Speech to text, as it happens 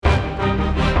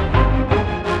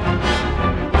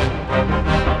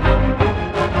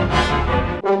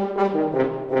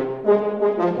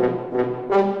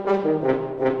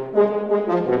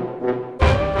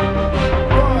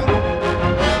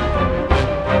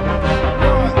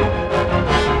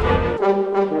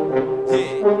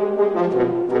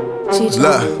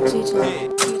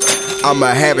I'ma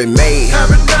have it made.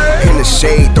 In the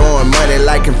shade, throwing money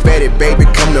like confetti, baby,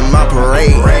 come to my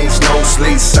parade. Rain, snow,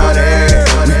 sleet, sunny,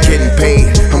 we getting paid.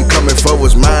 I'm coming for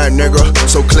what's mine, nigga,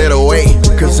 so clear the way,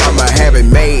 cause I'ma have it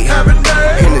made.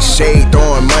 In the shade,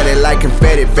 throwing money like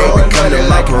confetti, baby, come to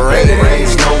my parade. Rain,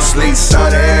 snow, sleet,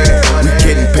 sunny, we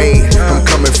getting paid. I'm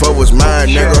coming for what's mine,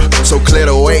 nigga, so clear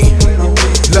the way.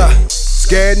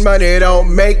 Scared money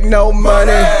don't make no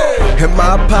money, and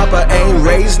my papa ain't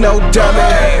raised no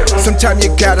dummy. Sometimes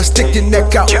you gotta stick your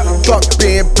neck out. Fuck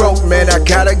being broke, man, I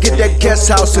gotta get that guest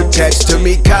house attached to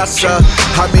me casa.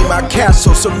 I mean my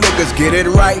castle, some niggas get it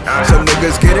right, some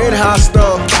niggas get it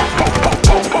hostile.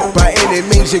 By any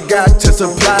means you got to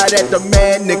supply that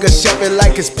demand, nigga, shove it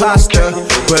like it's pasta.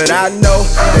 But I know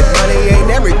that money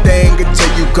ain't everything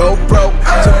until you go broke.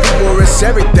 Some people risk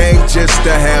everything just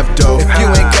to have dough. If you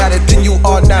ain't got it, then you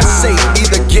are not safe,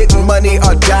 either getting money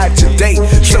or die today.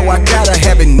 So I gotta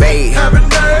have it made.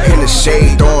 In the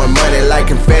shade, throwing money like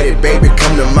confetti, baby,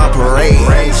 come to my parade.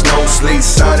 Rain, snow, sleet,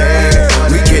 sunny,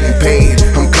 we getting paid.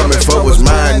 I'm coming for what's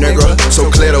mine, nigga, so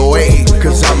clear the way,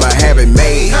 cause I'ma have it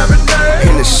made.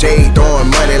 In the shade, throwing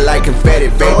money like confetti,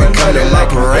 baby, come to my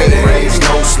parade. Rain,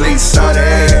 snow, sleet, sunny,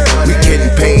 we getting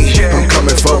paid. I'm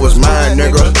coming for what's mine,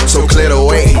 nigga, so clear the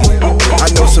way. I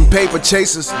know some paper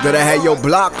chasers that'll have your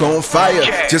block on fire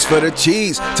just for the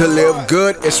cheese. To live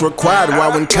good, it's required. Why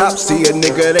when cops see a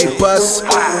nigga, they bust?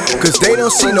 Cause they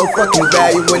don't see no fucking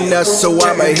value in us. So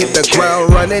I'ma hit the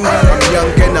ground running. I'm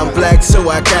young and I'm black, so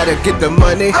I gotta get the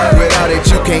money. Without it,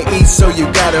 you can't eat, so you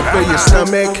gotta fill your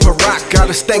stomach. Barack got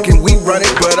us thinking we run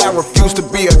it, but I refuse to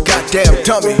be a goddamn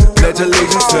tummy. Pledge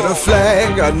allegiance to the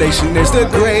flag, our nation is the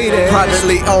greatest.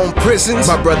 Privately owned prisons,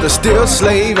 my brother's still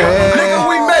slaving. Nigga,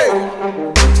 we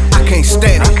made. I can't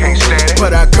stand it,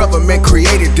 but our government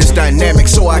created this dynamic,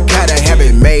 so I gotta have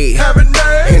it made.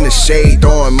 In the shade,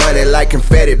 throwing money like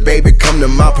confetti, baby, come to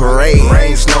my parade.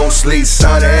 Rain, snow, sleet,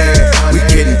 sunny, we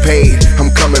getting paid.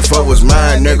 I'm coming for what's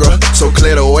mine, nigga, so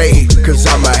clear the way, cause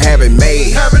I'ma have it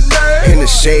made. In the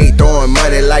shade, throwing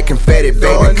money like confetti,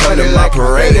 baby, come to my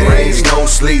parade. Rain, snow,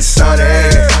 sleet, sunny,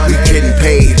 we getting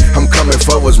paid. I'm coming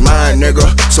for what's mine, nigga,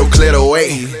 so clear the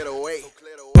way.